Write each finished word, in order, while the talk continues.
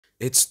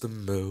It's the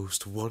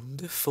most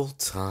wonderful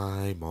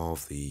time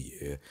of the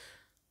year.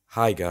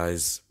 Hi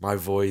guys, my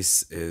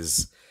voice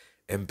is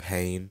in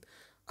pain.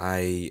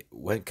 I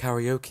went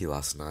karaoke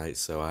last night,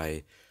 so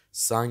I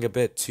sang a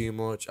bit too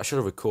much. I should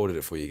have recorded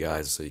it for you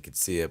guys so you could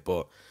see it,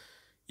 but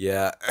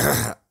yeah,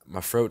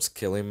 my throat's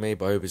killing me,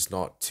 but I hope it's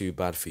not too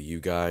bad for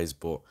you guys.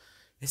 But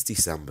it's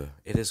December,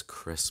 it is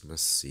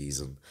Christmas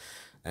season,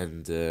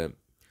 and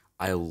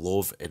I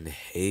love and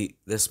hate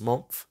this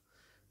month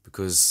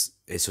because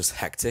it's just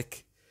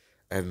hectic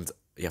and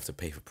you have to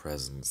pay for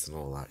presents and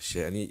all that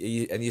shit.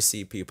 And you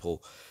see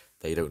people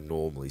that you don't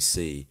normally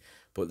see,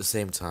 but at the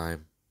same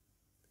time,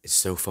 it's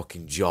so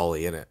fucking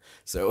jolly, innit?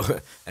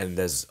 So and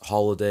there's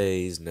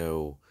holidays.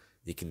 No,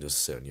 you can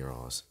just sit on your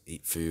ass,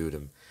 eat food,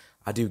 and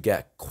I do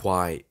get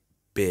quite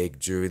big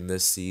during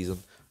this season.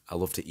 I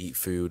love to eat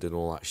food and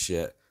all that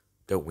shit,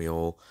 don't we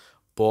all?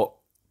 But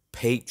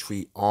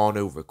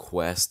Patreon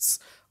requests.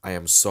 I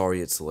am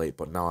sorry it's late,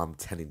 but now I'm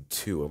tending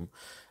to them,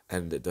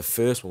 and the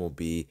first one will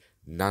be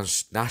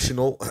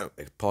national.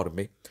 Pardon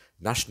me,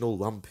 National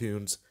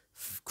Lampoon's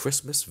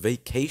Christmas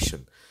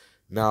Vacation.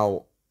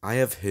 Now I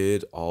have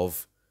heard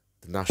of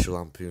the National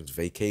Lampoon's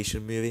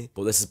Vacation movie,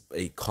 but this is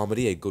a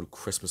comedy, a good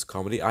Christmas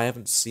comedy. I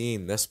haven't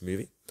seen this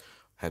movie,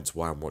 hence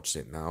why I'm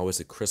watching it now. It's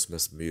a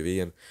Christmas movie,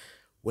 and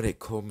when it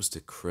comes to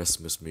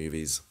Christmas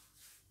movies,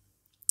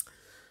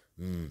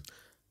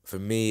 for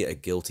me, a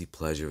guilty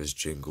pleasure is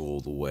Jingle All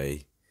the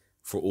Way,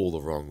 for all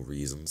the wrong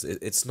reasons.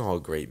 It's not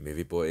a great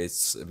movie, but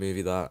it's a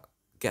movie that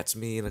gets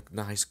me in a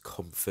nice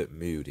comfort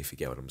mood, if you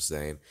get what I'm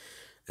saying.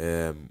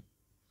 Um,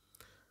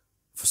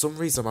 for some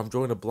reason, I'm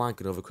drawing a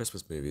blank on other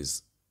Christmas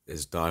movies.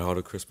 Is Die Hard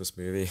a Christmas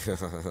movie?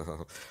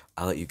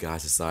 I'll let you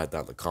guys decide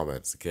that in the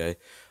comments, okay?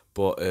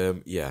 But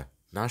yeah,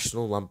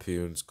 National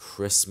Lampoon's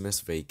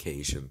Christmas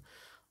Vacation.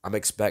 I'm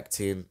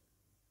expecting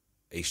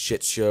a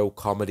shit show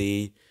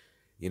comedy.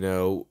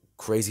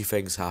 Crazy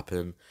things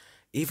happen.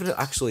 Even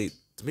actually,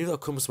 the movie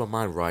that comes to my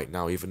mind right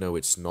now, even though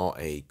it's not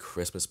a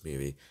Christmas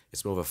movie,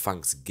 it's more of a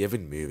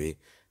Thanksgiving movie,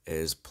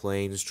 is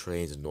Planes,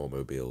 Trains, and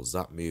Automobiles.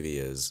 That movie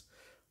is,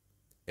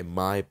 in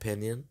my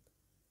opinion,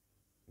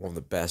 one of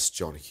the best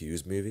John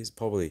Hughes movies.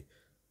 Probably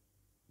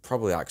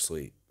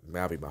actually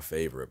maybe my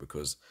favorite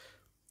because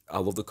I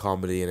love the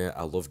comedy in it.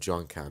 I love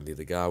John Candy.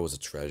 The guy was a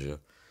treasure.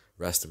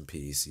 Rest in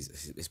peace.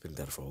 He's been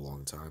dead for a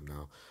long time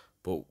now,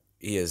 but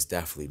he is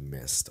definitely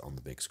missed on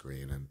the big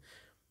screen, and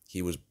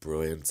he was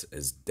brilliant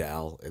as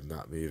Dell in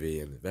that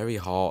movie, and very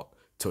heart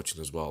touching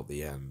as well at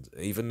the end.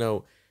 Even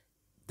though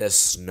there's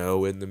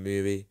snow in the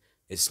movie,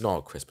 it's not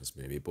a Christmas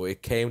movie, but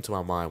it came to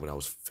my mind when I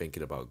was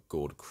thinking about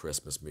good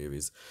Christmas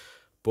movies.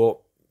 But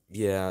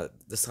yeah,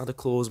 the Santa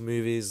Claus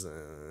movies,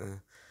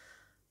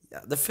 yeah,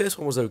 the first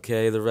one was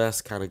okay. The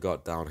rest kind of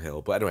got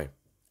downhill. But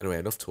anyway,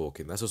 enough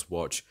talking. Let's just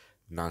watch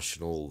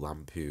National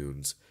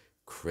Lampoon's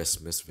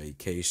Christmas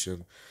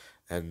Vacation,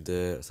 and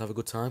let's have a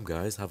good time,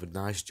 guys. Have a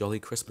nice, jolly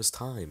Christmas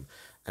time.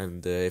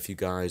 And if you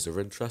guys are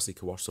interested, you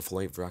can watch the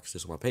full-length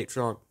reactions on my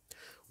Patreon,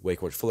 where you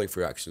can watch full-length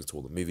reactions to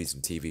all the movies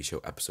and TV show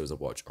episodes I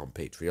watch on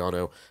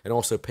Patreon, and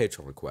also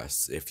Patreon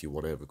requests if you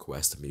want to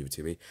request a movie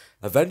to me.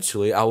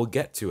 Eventually, I will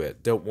get to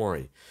it. Don't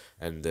worry.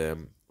 And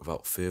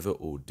without further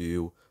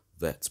ado,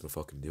 let's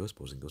fucking do it.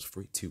 Supposing goes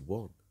 3, 2,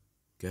 1,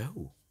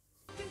 go.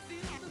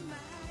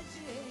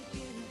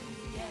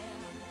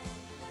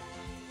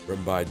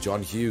 Written by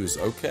John Hughes.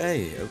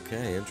 Okay,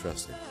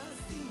 interesting.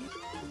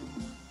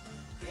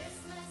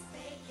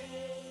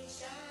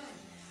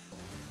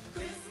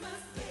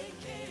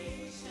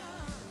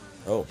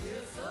 Oh,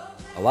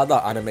 I like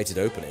that animated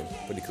opening.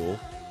 Pretty cool.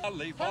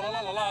 Jolly, fa la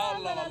la la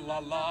la la la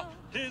la.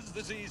 'Tis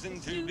the season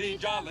to be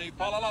jolly,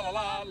 fa la la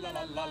la la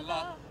la la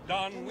la.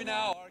 Don we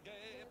now our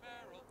gay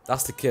apparel.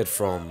 That's the kid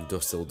from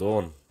Dusk Till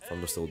Dawn.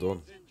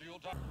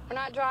 We're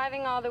not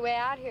driving all the way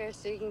out here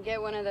so you can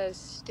get one of those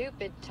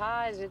stupid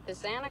ties with the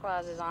Santa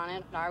Clauses on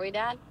it, are we,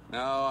 Dad?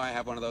 No, I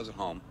have one of those at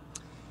home.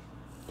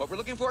 What we're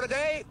looking for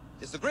today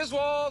is the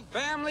Griswold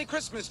family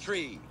Christmas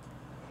tree.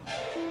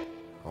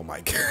 Oh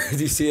my god, do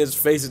you see his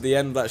face at the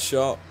end of that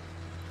shot?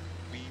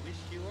 We wish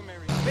you a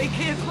merry... Hey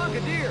kids, look,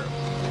 a deer!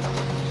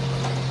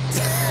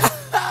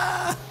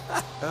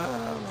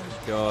 Oh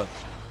my god.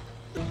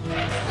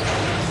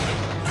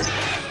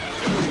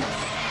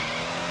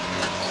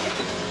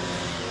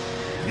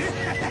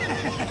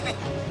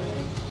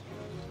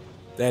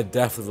 They're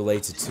definitely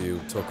related to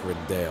Tucker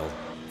and Dale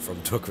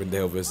from Tucker and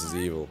Dale vs.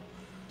 Evil.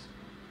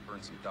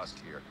 Burn some dust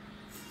here.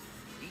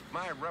 Eat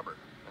my rubber.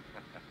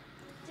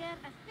 Dad,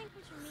 I think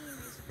what you mean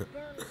is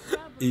burn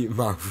rubber. Eat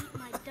my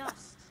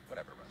Dust.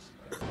 Whatever, Russ.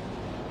 Whatever.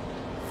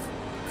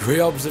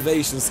 Great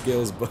observation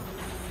skills, but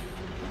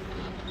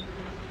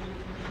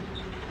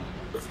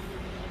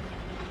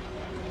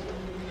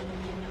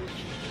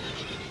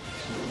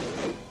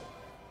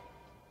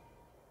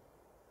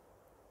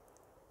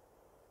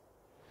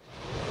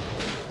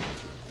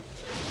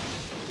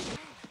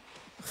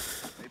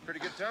Pretty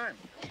good time.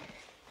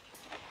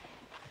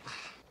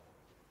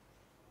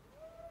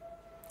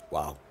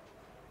 wow.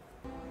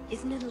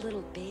 Isn't it a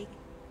little big?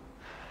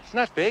 It's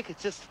not big,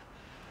 it's just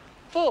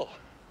full.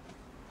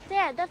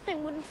 Dad, that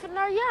thing wouldn't fit in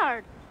our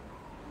yard.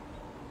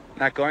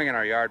 Not going in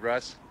our yard,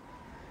 Russ.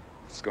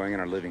 It's going in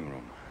our living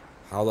room.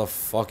 How the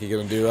fuck are you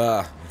gonna do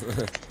that?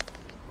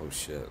 Oh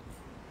shit.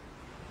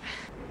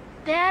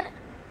 Dad,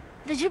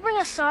 did you bring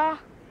a saw?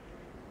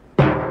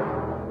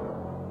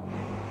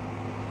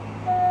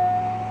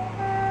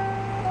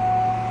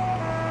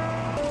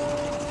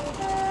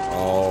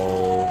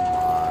 Oh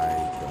my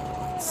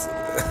god.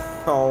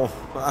 Oh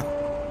my.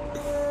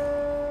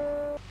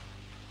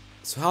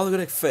 So how are they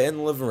gonna fit in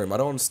the living room? I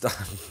don't understand.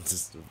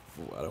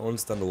 I don't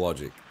understand the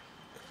logic.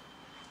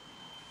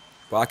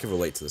 But I can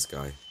relate to this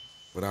guy.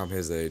 When I'm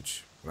his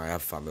age, when I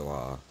have family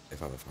like that,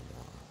 if I have a family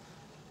like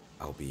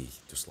that, I'll be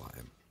just like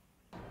him.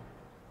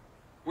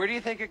 Where do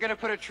you think you're gonna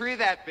put a tree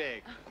that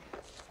big?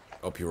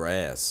 Up your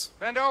ass.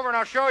 Bend over and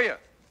I'll show you.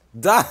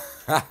 Da.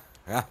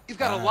 You've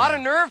got a lot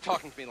of nerve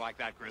talking to me like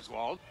that,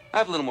 Griswold. I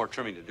have a little more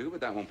trimming to do,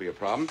 but that won't be a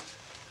problem.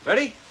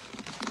 Ready?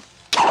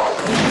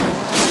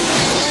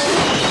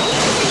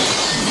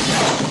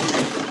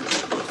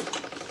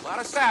 A lot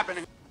of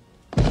sapping.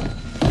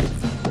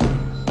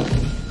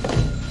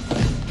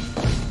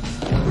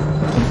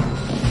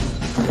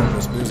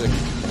 This music.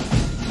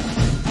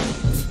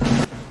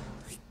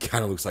 He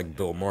kind of looks like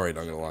Bill Murray,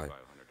 not gonna lie. $500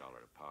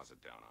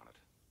 deposit down on it.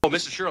 Oh,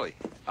 Mrs. Shirley,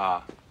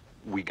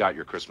 we got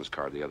your Christmas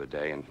card the other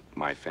day, and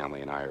my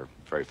family and I are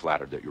very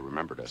flattered that you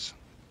remembered us.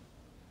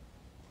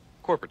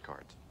 Corporate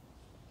cards.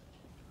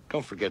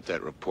 Don't forget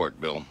that report,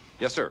 Bill.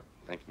 Yes, sir.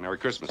 Thank you. Merry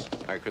Christmas.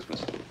 Merry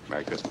Christmas.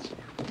 Merry Christmas.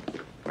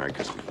 Merry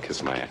Christmas.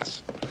 Kiss my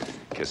ass.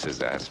 Kiss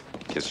his ass.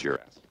 Kiss your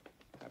ass.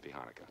 Happy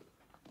Hanukkah.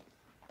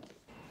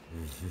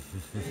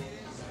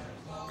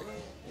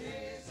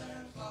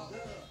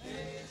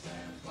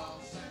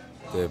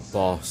 The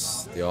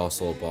boss, the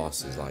arsehole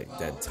boss, is like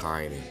dead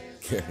tiny.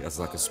 That's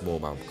like a small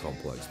man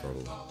complex,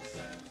 probably.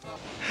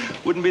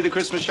 Wouldn't be the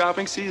Christmas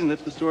shopping season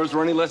if the stores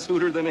were any less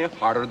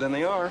hotter than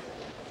they are.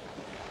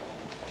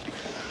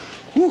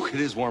 Whew,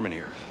 it is warm in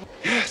here.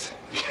 Yes,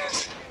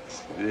 yes,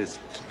 it is.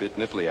 It's a bit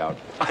nipply out.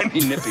 I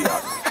mean nippy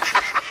out.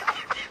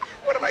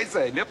 What did I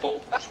say,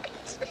 nipple?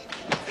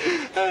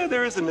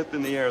 There is a nip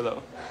in the air,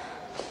 though.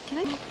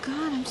 Oh,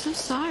 God, I'm so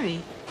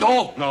sorry.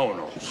 Oh,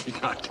 no,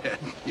 she's not dead.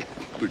 Yeah,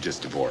 we're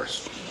just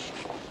divorced.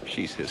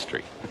 She's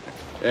history.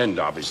 And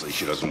obviously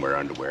she doesn't wear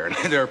underwear, and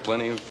there are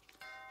plenty of...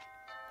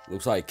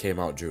 Looks like it came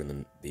out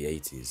during the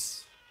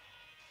 80s.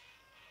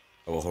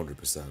 Oh,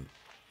 100%.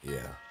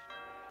 Yeah.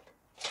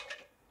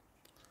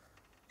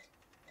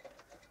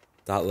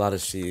 That ladder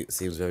sheet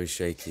seems very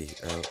shaky.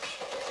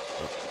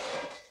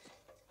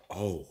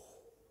 Oh.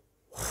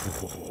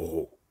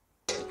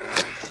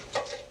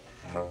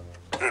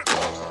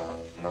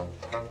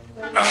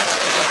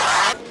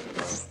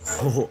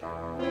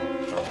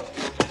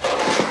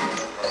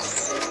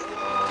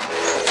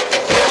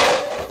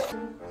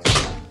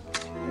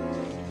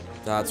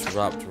 That's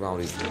wrapped around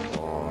his eye.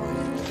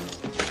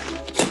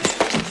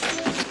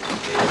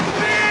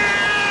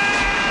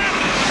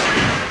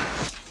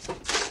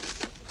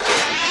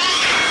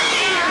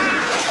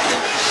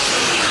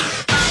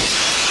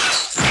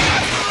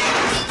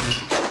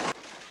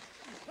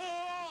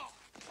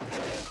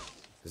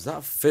 Is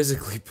that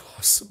physically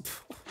possible?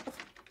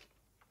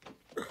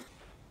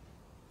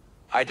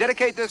 I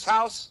dedicate this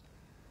house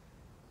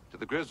to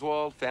the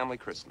Griswold family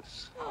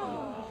Christmas.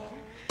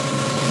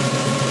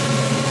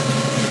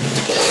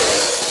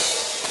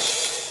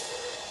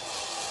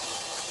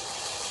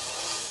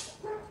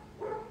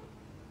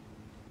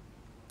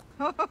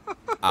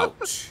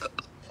 Ouch.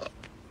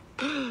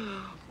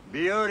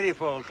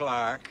 Beautiful,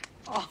 Clark.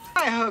 Oh,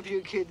 I hope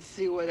you kids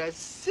see what a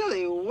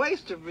silly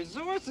waste of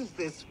resources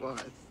this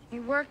was.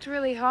 You worked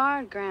really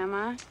hard,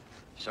 Grandma.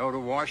 So do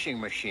washing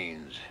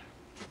machines.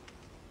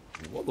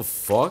 What the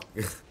fuck?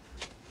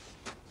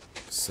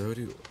 So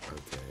do...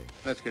 Okay.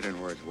 Let's get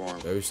in where it's warm.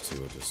 Those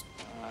two are just...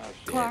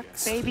 Clark,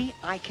 dead. baby,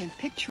 I can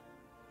picture...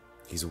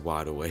 He's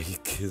wide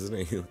awake,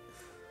 isn't he?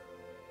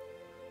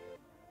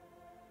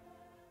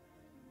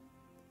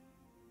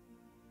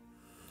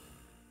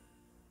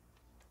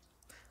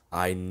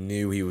 I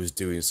knew he was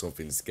doing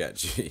something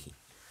sketchy.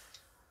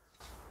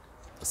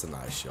 That's a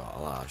nice shot.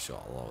 I like that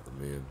shot a lot of the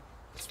moon.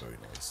 It's very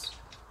nice.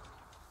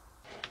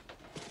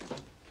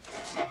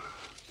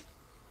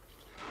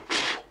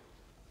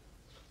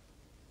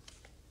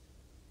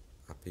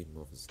 Happy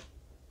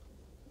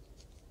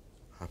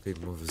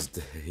Mother's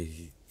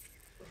Day.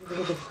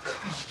 Oh,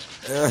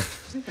 God.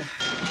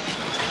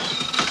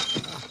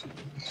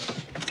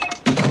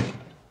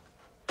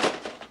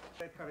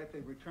 If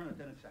they return it,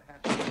 then it's a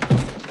happy.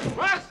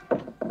 Russ!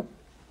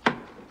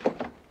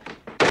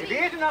 If he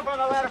isn't up on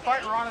the ladder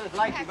fighting around with his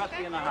lights, he must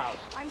be in the house.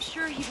 I'm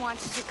sure he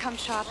wants to come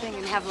shopping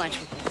and have lunch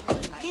with you.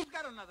 He's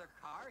got another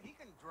car. He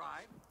can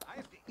drive. I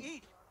have to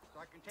eat. So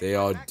I can take They my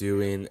are back-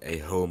 doing a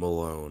Home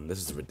Alone.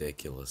 This is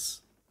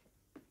ridiculous.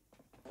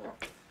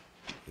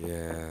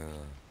 Yeah.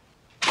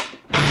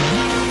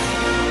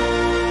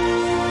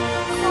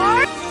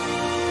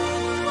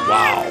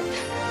 Wow.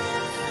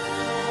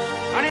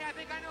 Honey, I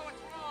think I know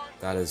what's wrong.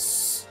 That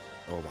is...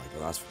 Oh my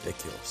god, that's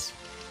ridiculous.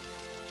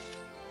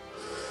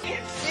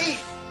 Can't see.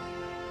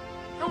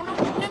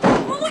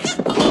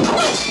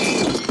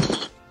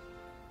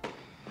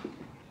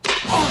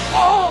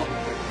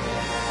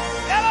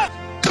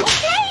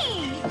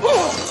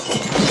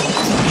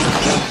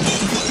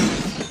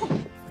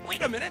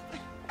 Wait a minute.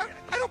 I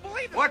don't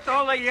believe it. What's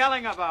all the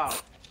yelling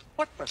about?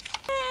 What the?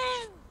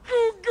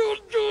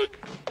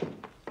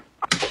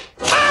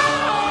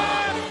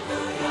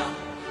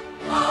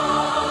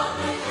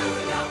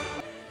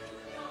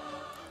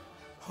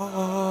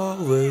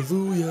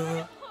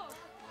 Hallelujah.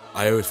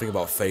 I always think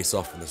about Face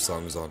Off when the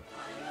song's on.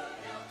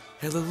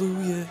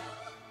 Hallelujah.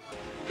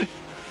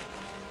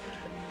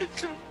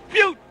 It's a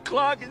beaut,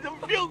 Clark. It's a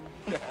beaut.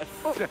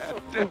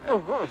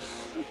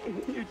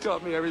 You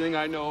taught me everything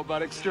I know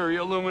about exterior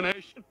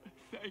illumination.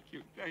 Thank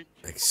you. Thank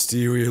you.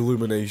 Exterior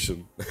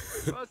illumination.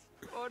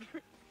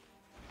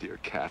 Dear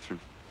Catherine.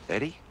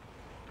 Eddie?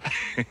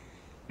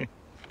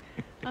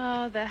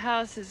 Oh, the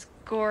house is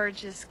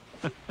gorgeous.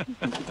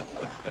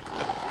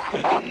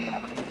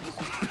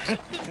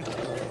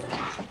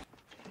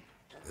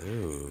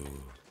 Ooh.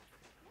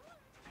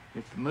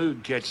 If the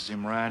mood catches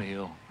him right,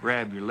 he'll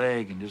grab your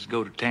leg and just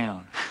go to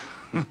town.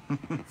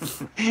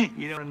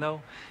 You don't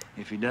know?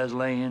 If he does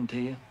lay into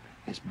you,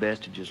 it's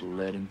best to just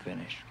let him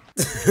finish.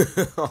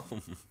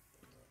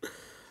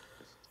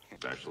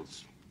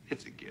 Specials.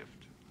 It's a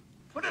gift.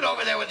 Put it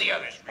over there with the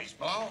others,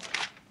 Greaseball.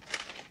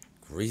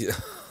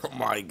 Oh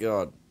my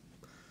god.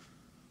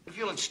 If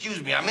you'll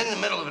excuse me, I'm in the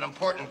middle of an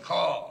important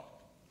call.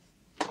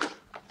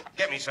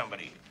 Get me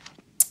somebody.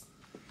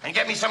 And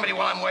get me somebody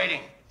while I'm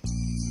waiting.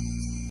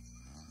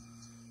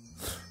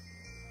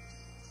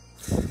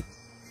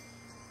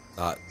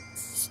 That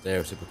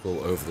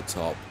stereotypical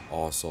over-the-top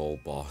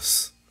arsehole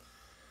boss.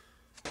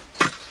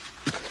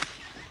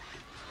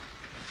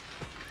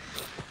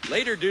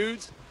 Later,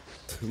 dudes.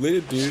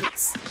 Later,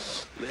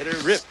 dudes. Let her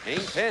rip. Hang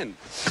 10.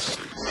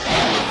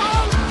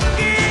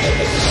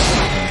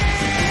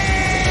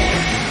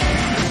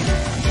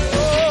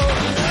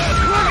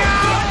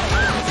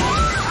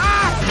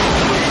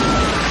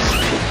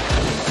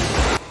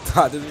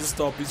 That didn't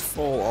stop his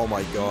fall. Oh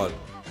my god.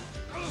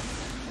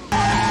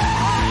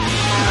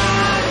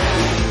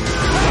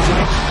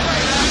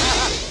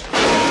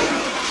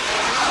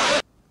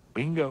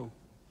 Bingo.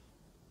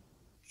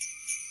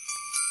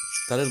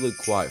 That did look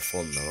quite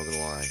fun though, not gonna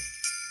lie.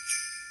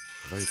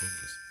 Very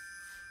dangerous.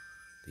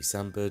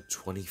 December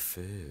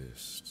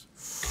 21st.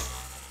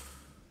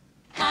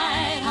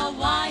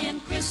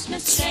 Hawaiian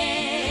Christmas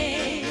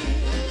Day.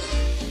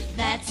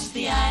 That's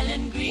the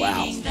island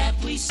greeting that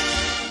we sing.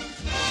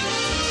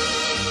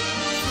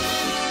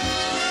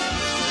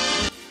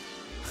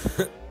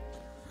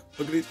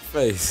 Look at his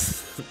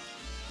face.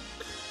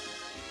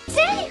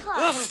 Santa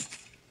Claus!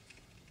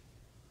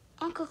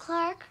 Uncle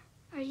Clark,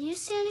 are you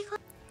Santa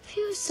Claus? If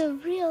he was so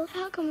real,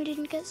 how come we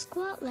didn't get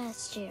squat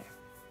last year?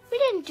 We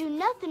didn't do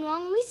nothing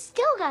wrong and we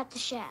still got the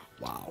shaft.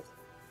 Wow.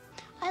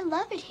 I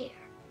love it here.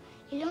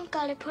 You don't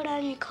gotta put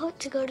on your coat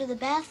to go to the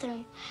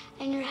bathroom,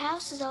 and your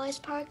house is always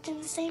parked in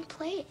the same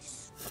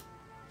place.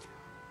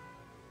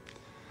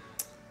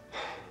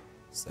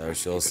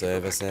 Social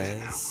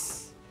services.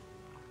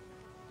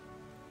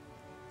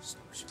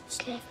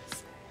 Okay.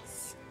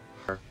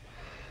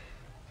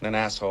 An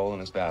asshole in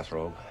his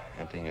bathrobe,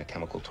 emptying a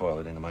chemical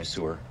toilet into my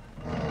sewer.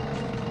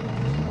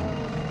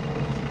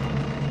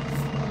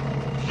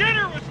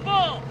 Shitter was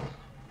full.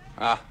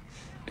 Ah,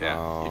 yeah.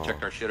 Oh. You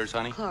checked our shitters,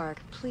 honey? Clark,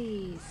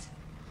 please.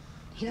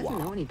 He doesn't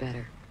know any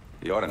better.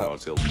 You ought to know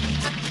it's ill.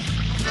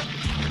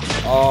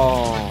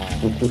 Oh.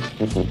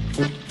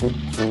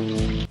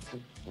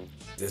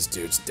 This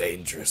dude's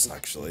dangerous,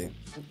 actually.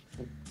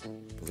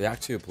 But the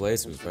actor who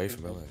plays him is very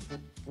familiar.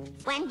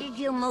 When did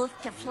you move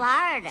to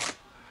Florida?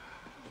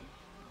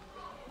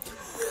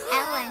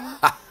 Ellen,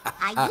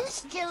 are you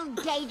still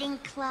dating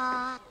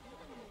Clark?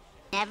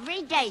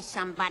 Every day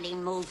somebody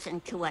moves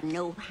into a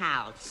new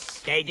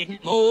house. They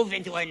didn't move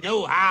into a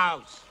new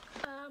house.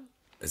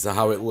 Is that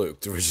how it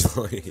looked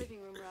originally?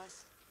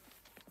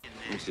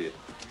 Let me see it.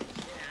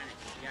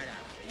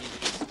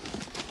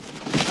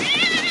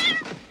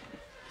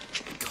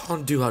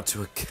 Can't do that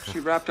to a cat. She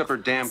wrapped up her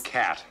damn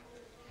cat.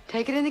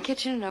 Take it in the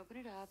kitchen and open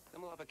it up.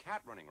 Then we'll have a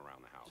cat running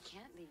around the house. You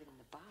can't leave it in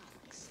the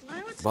box.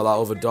 About that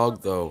other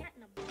dog, though.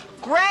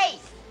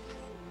 Grace!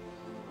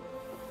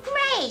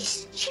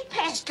 Grace! She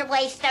passed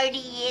away 30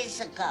 years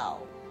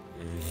ago.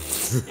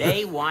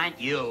 They want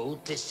you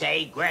to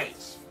say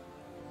grace.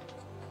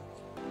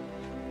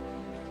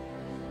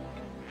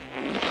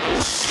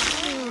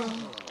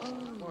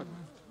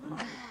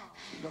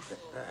 Look at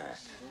that.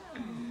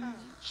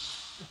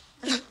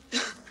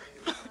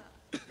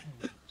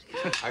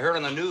 I heard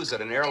on the news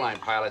that an airline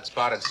pilot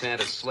spotted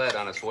Santa's sled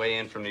on its way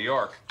in from New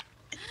York.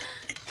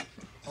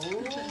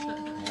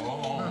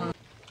 Oh.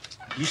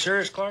 You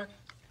serious, Clark?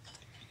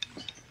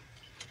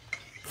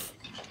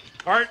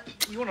 Art,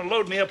 you want to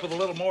load me up with a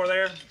little more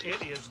there?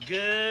 It is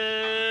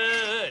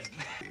good.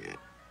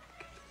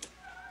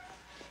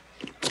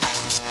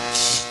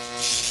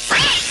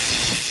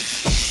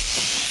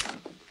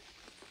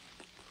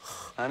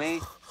 Honey?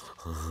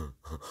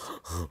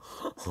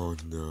 Oh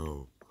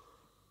no.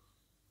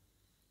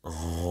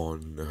 Oh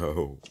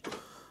no.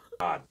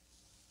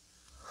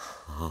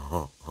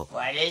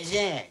 What is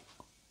it?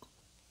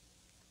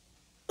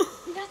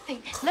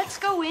 Nothing. Let's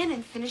go in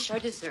and finish our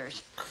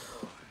dessert.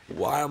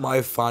 Why am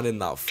I finding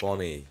that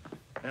funny?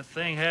 That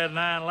thing had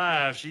 9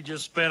 lives. She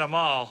just spent them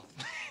all.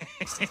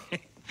 It's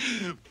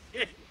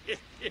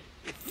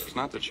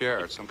not the chair.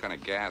 It's some kind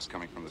of gas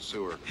coming from the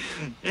sewer.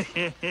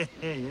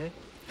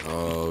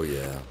 Oh,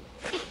 yeah.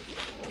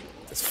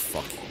 This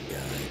fucking guy.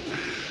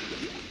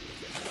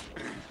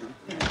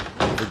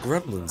 The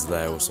gremlin's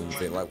there or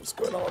something. Like, what's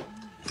going on?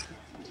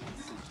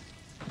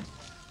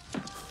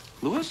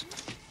 Louis?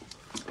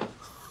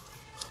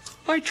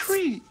 My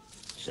tree.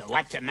 So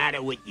what's the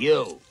matter with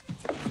you?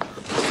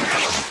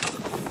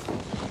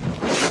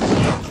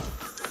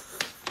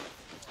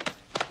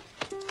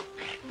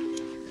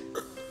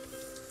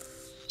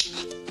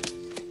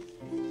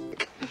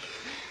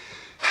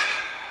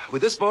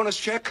 With this bonus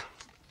check,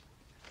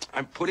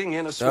 I'm putting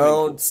in a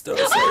Don't say.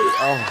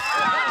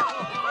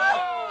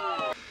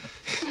 Oh.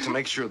 To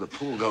make sure the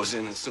pool goes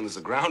in as soon as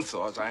the ground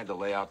thaws, I had to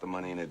lay out the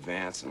money in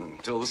advance, and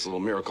until this little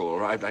miracle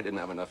arrived, I didn't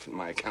have enough in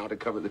my account to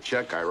cover the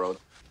check I wrote.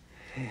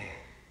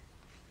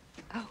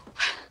 Oh.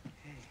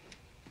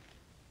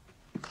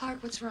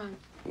 Clark, what's wrong?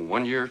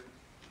 1-year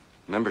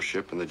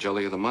membership in the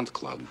Jelly of the Month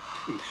Club.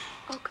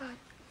 Oh, God.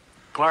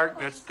 Clark,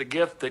 that's the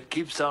gift that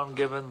keeps on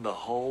giving the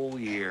whole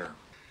year.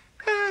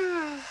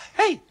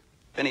 Hey,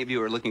 if any of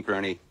you are looking for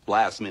any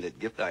last-minute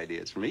gift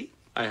ideas for me,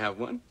 I have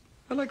one.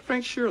 I like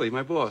Frank Shirley,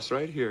 my boss,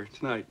 right here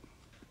tonight.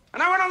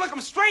 And I want to look him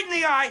straight in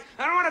the eye,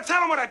 and I want to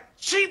tell him what a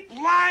cheap,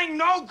 lying,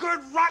 no-good,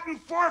 rotten,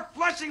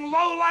 four-flushing,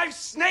 low-life,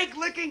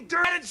 snake-licking,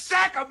 dirt-headed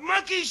sack of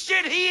monkey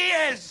shit he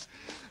is!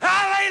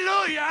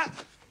 Hallelujah!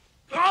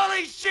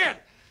 Holy shit!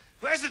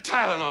 Where's the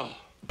Tylenol?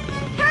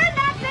 Turn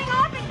that thing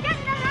off and get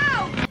in the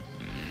house!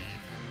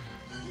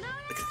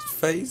 Look at his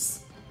face.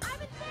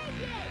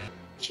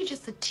 Aren't you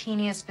just the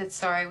teeniest bit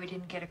sorry we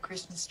didn't get a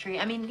Christmas tree?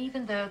 I mean,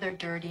 even though they're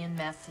dirty and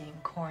messy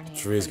and corny. And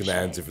Tree's gonna cliche.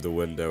 enter through the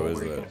window, Where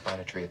isn't are you it? gonna find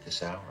a tree at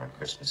this hour on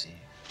Christmas Eve?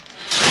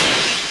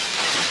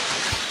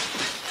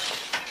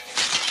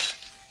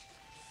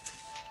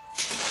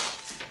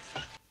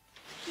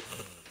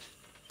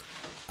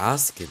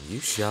 Ask and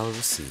you shall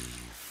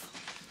receive.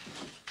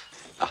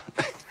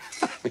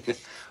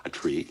 A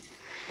tree.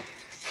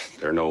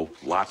 There are no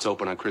lots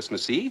open on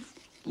Christmas Eve.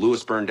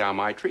 Louis burned down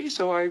my tree,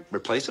 so I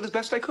replaced it as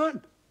best I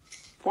could.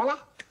 Voila.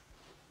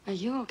 Are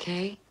you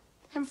okay?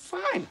 I'm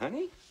fine,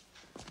 honey.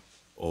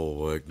 All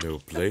work, no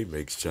play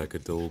makes Jack a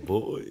dull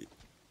boy.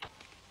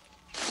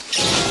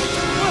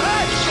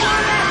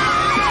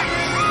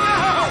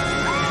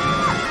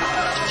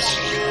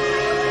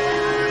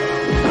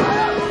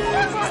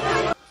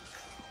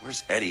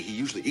 Where's Eddie? He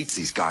usually eats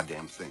these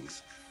goddamn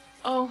things.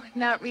 Oh,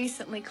 not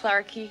recently,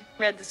 Clark. He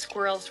read the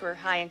squirrels were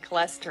high in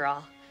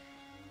cholesterol.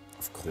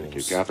 Of Thank you,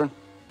 course. Catherine.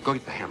 Go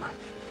get the hammer.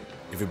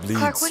 If it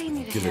bleeds, Clark, what do you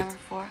need a kill hammer it.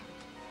 for?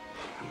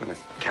 I'm gonna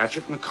catch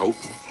it in the coat,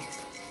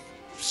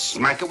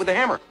 smack it with the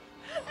hammer.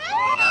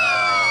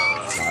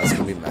 Nah, it's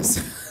gonna be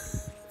messy.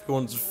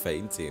 Everyone's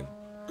fainting.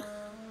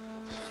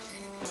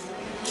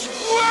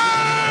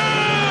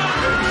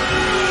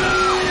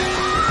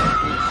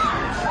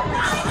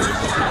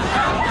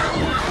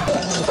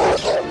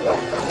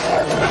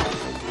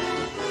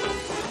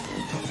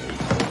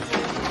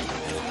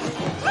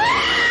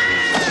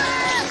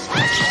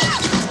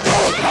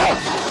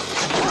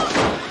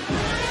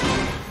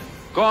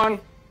 Gone.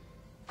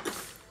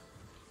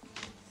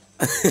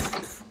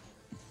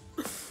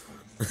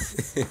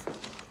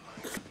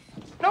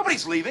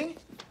 Nobody's leaving.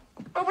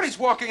 Nobody's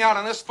walking out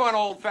on this fun,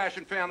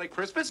 old-fashioned family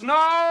Christmas.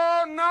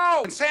 No, no.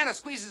 When Santa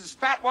squeezes his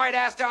fat white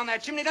ass down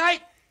that chimney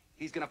tonight,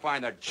 he's gonna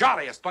find the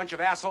jolliest bunch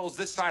of assholes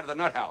this side of the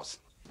nut house.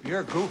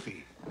 You're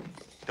goofy.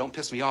 Don't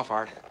piss me off,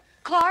 Art.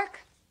 Clark?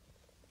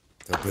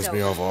 Don't piss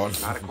me off, on.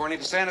 Not according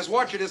to Santa's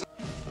watch, it isn't.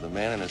 With a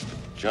man in his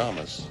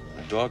pajamas,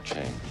 and a dog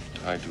chain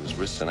tied to his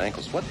wrists and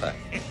ankles. What the?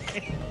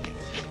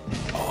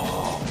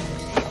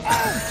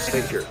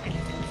 Stay here.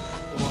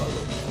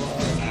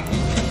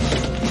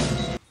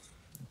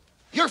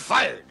 You're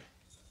fired.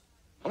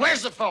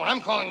 Where's the phone?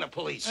 I'm calling the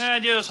police.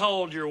 Just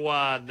hold your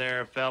wad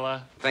there,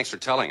 fella. Thanks for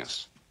telling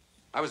us.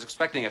 I was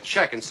expecting a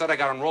check. Instead, I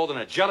got enrolled in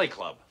a jelly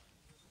club.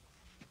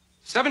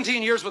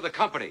 17 years with the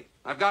company.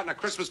 I've gotten a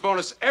Christmas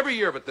bonus every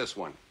year but this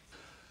one.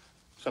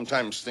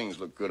 Sometimes things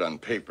look good on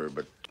paper,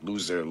 but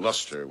lose their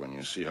luster when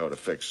you see how it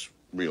affects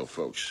real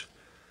folks.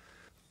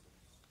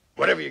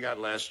 Whatever you got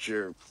last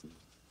year,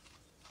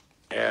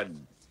 add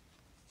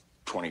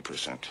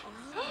 20%.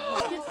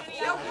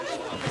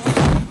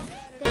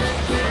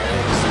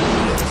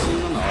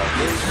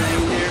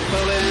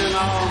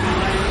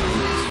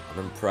 I'm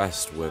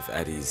impressed with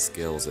Eddie's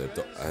skills at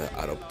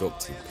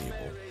abducting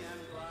people.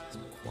 It's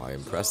quite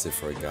impressive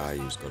for a guy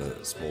who's got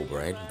a small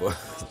brain, but...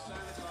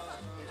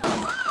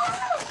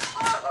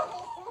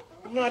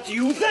 Not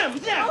you, them.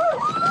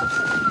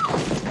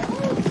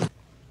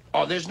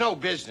 Oh, there's no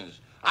business.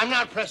 I'm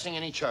not pressing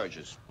any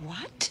charges.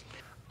 What?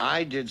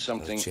 I did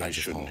something I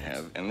shouldn't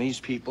have, and these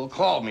people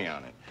called me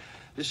on it.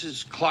 This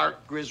is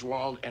Clark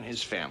Griswold and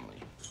his family.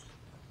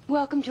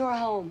 Welcome to our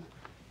home.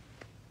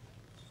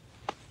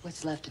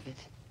 What's left of it?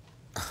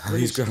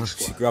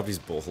 She grabbed his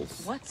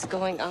balls. What's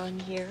going on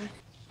here?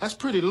 That's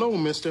pretty low,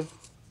 mister.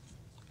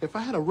 If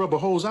I had a rubber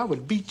hose, I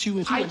would beat you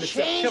into I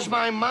changed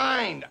my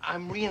mind.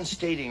 I'm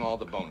reinstating all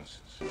the bonuses.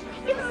 It's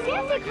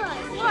Santa Claus.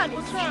 What?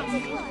 What's wrong?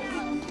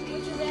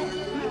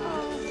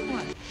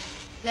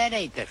 That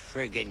ain't the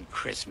friggin'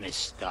 Christmas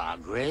star,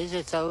 Grizz.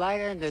 It's a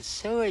lighter in the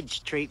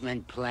sewage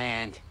treatment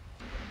plant.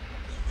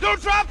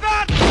 Don't drop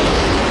that!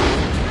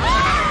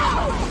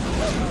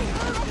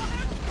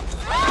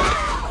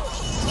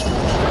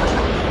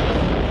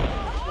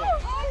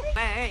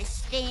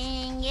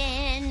 Bursting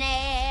in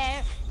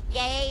air,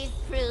 gave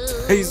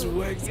proof His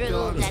wig's through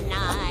gone. the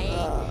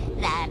night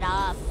that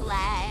our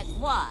flag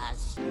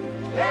was.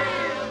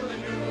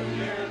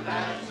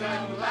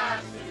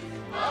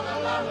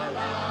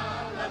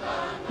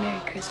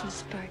 Merry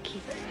Christmas,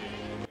 Barkeep.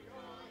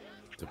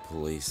 The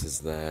police is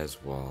there as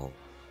well,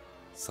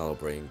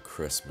 celebrating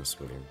Christmas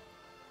with him.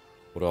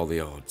 What are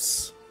the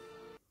odds?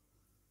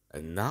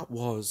 And that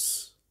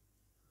was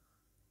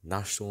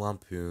National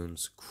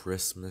Lampoon's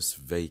Christmas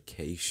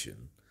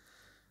Vacation.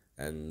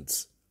 And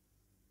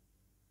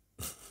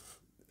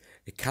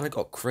it kind of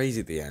got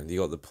crazy at the end.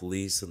 You got the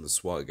police and the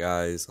SWAT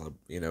guys,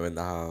 you know, in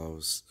the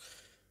house,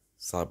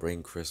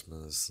 celebrating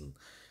Christmas.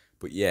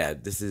 But yeah,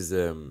 this is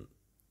an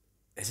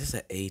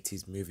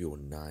 80s movie or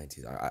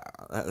 90s?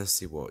 Let's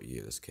see what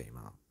year this came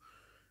out.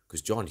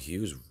 Because John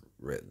Hughes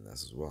written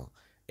this as well.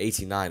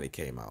 89 it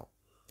came out.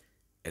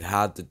 It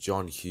had the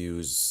John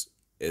Hughes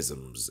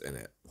isms in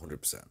it,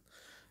 100%.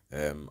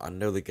 I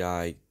know the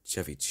guy,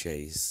 Chevy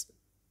Chase.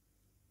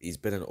 He's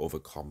been in other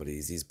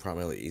comedies. He's a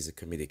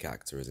comedic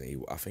actor, isn't he?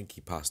 I think he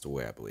passed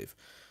away, I believe.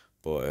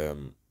 But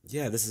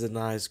yeah, this is a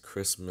nice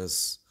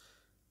Christmas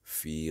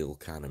feel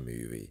kind of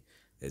movie.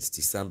 It's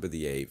December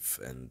the 8th,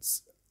 and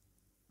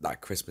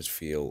that Christmas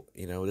feel,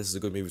 you know, this is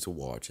a good movie to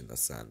watch in that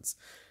sense.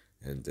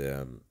 And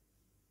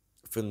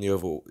from the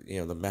overall, you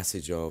know, the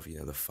message of, you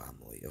know, the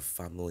family,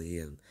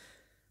 and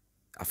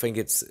I think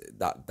it's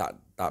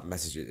that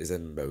message is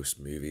in most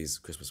movies,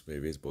 Christmas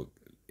movies, but,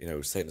 you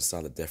know, setting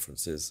aside the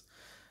differences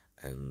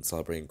and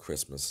celebrating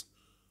Christmas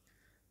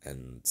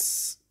and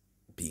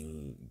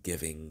being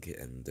giving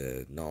and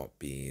not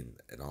being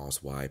an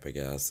arsewipe, I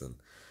guess. And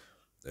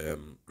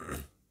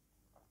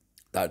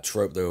that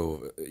trope,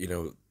 though, you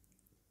know,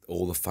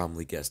 all the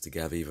family gets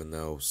together, even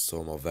though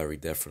some are very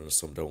different and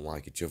some don't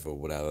like each other or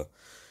whatever.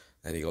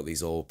 And you got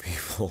these old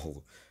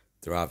people,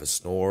 they're either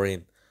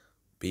snoring,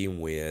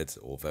 being weird,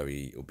 or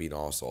being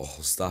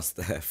arseholes. That's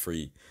their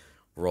three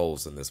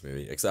roles in this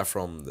movie, except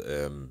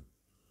from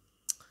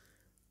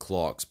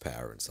Clark's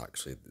parents.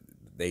 Actually,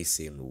 they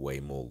seemed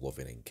way more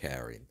loving and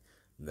caring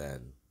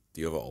than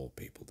the other old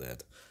people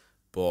did.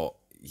 But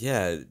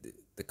yeah,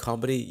 the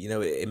comedy, you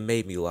know, it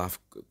made me laugh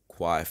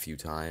quite a few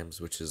times,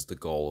 which is the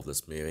goal of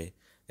this movie.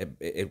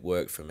 It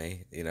worked for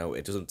me, you know.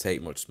 It doesn't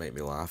take much to make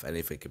me laugh.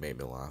 Anything can make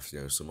me laugh.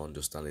 You know, someone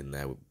just standing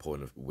there with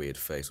pulling a weird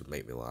face would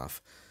make me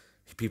laugh.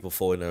 People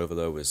falling over,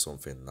 though, is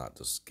something that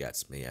just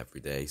gets me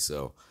every day.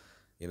 So,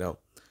 you know,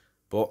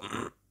 but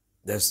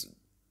it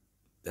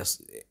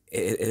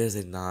is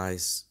a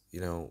nice,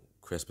 you know,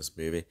 Christmas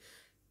movie.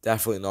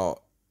 Definitely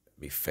not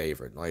my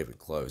favorite, not even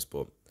close.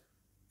 But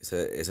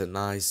it's a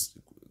nice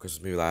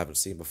Christmas movie that I haven't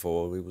seen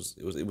before.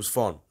 It was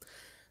fun.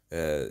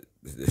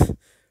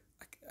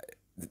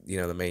 You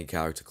know, the main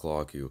character,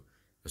 Clark, who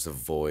just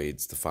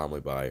avoids the family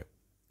by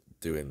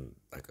doing,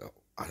 like,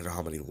 I don't know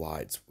how many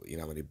lights, you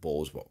know, how many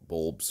bulbs were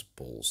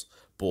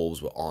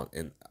on,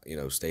 in, you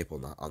know,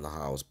 stapled on the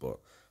house, but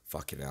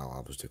fucking hell,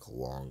 I just took a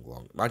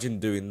long,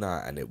 imagine doing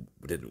that and it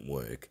didn't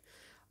work.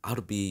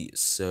 I'd be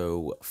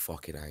so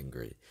fucking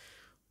angry.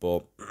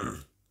 But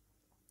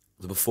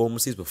the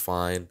performances were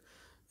fine.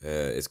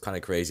 It's kind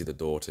of crazy. The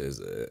daughter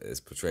is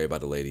portrayed by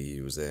the lady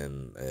who was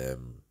in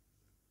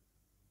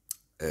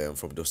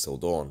From Dusk Till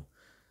Dawn,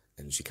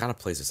 and she kind of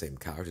plays the same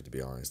character, to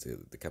be honest,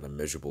 the kind of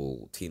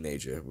miserable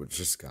teenager, which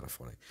is kind of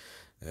funny.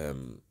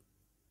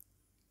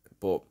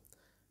 But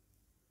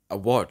I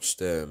watched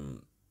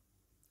fucking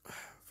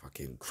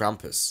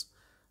Krampus.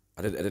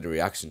 I did a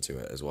reaction to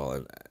it as well,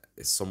 and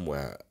it's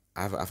somewhere.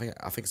 I think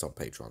it's on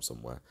Patreon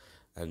somewhere,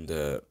 and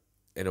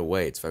in a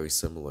way, it's very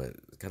similar,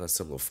 kind of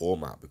similar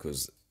format,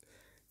 because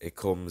it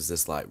comes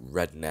this like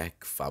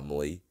redneck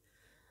family.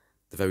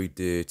 They're very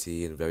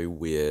dirty and very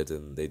weird,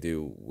 and they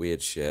do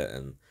weird shit,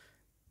 and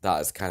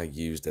that is kind of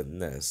used in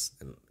this.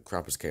 And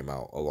Krampus came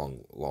out a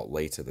lot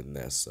later than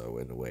this, so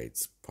in a way,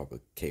 it's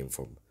probably came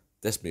from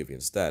this movie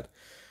instead.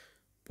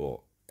 But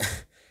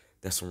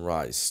there's some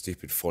right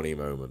stupid funny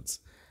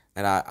moments,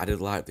 and I did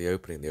like the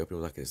opening. The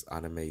opening was like it's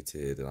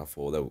animated, and I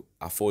thought it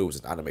was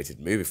an animated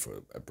movie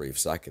for a brief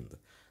second,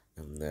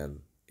 and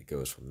then it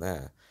goes from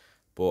there.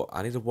 But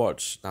I need to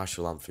watch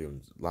National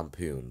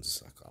Lampoon's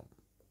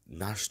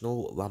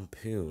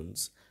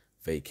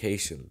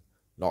Vacation,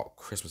 not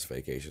Christmas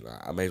Vacation.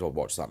 I may as well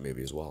watch that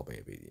movie as well,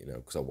 maybe, you know,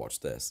 because I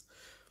watched this.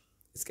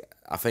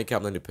 I think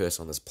I'm the only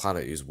person on this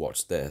planet who's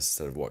watched this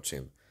instead of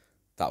watching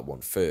that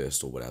one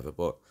first or whatever.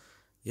 But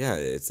yeah,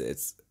 it's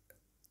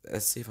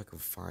let's see if I can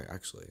find,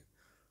 actually.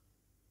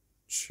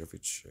 Chevy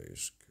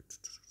Chase.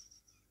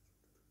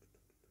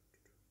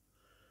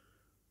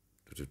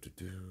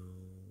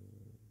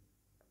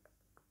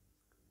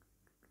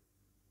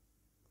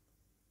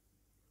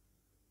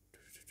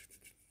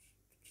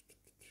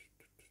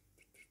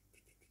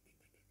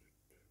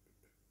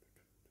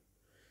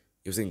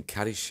 He was in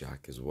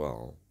Caddyshack as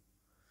well.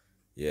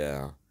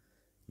 Yeah.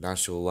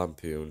 National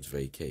Lampoon's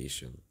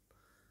Vacation.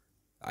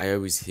 I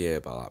always hear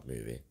about that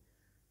movie.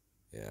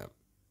 Yeah.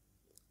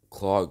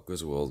 Clark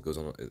Griswold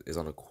is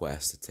on a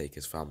quest to take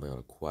his family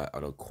on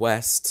a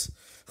quest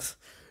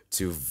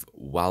to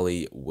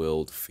Wally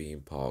World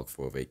theme park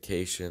for a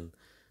vacation,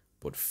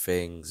 but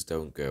things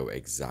don't go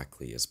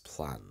exactly as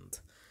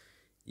planned.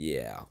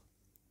 Yeah.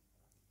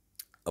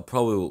 I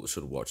probably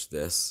should watch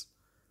this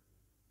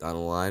down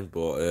the line,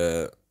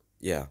 but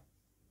yeah.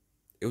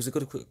 It was a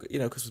good,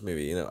 Christmas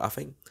movie. I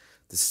think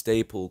the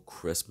staple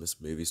Christmas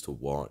movies to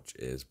watch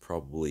is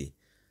probably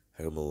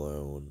Home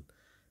Alone.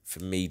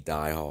 For me,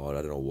 Die Hard.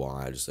 I don't know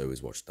why. I just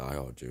always watch Die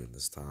Hard during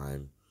this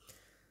time.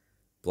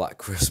 Black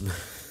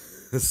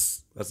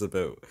Christmas. That's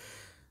a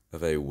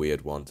very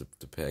weird one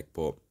to pick,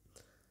 but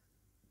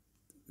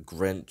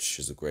Grinch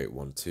is a great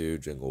one too.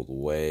 Jingle All the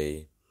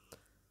Way.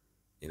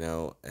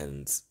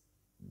 And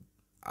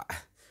I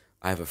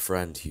have a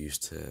friend who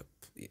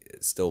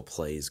still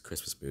plays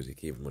Christmas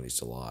music even when it's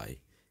July.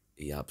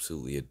 He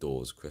absolutely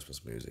adores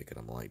Christmas music, and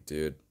I'm like,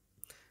 dude,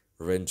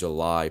 we're in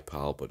July,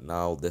 pal, but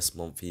now this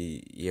month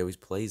he always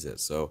plays it.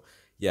 So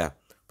yeah,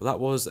 but that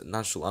was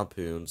National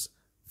Lampoon's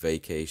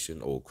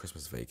Vacation or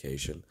Christmas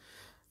Vacation,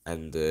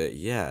 and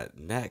yeah,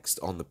 next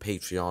on the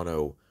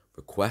Patreon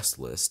request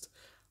list,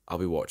 I'll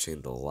be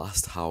watching The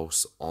Last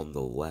House on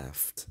the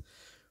Left,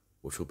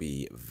 which will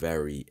be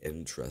very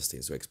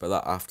interesting. So expect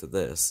that after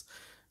this.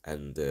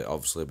 And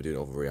obviously I'll be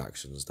doing other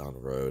reactions down the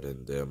road.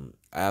 And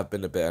I have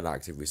been a bit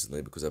inactive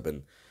recently because I've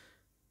been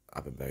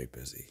very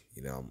busy.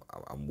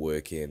 I'm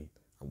working.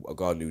 I've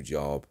got a new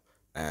job,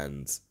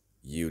 and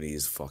uni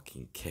is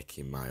fucking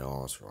kicking my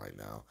ass right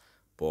now.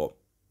 But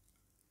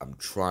I'm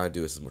trying to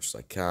do this as much as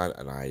I can,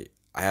 and I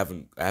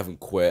haven't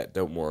quit.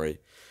 Don't worry.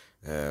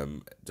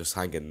 Just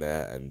hang in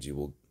there, and you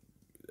will.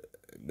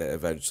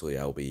 Eventually,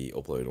 I'll be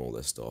uploading all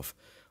this stuff.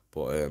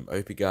 But I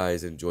hope you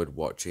guys enjoyed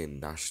watching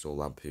National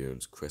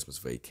Lampoon's Christmas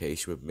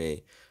Vacation with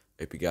me.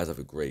 I hope you guys have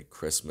a great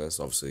Christmas.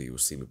 Obviously, you'll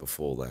see me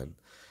before then.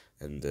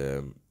 And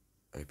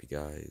I hope you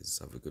guys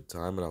have a good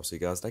time, and I'll see you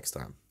guys next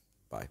time.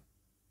 Bye.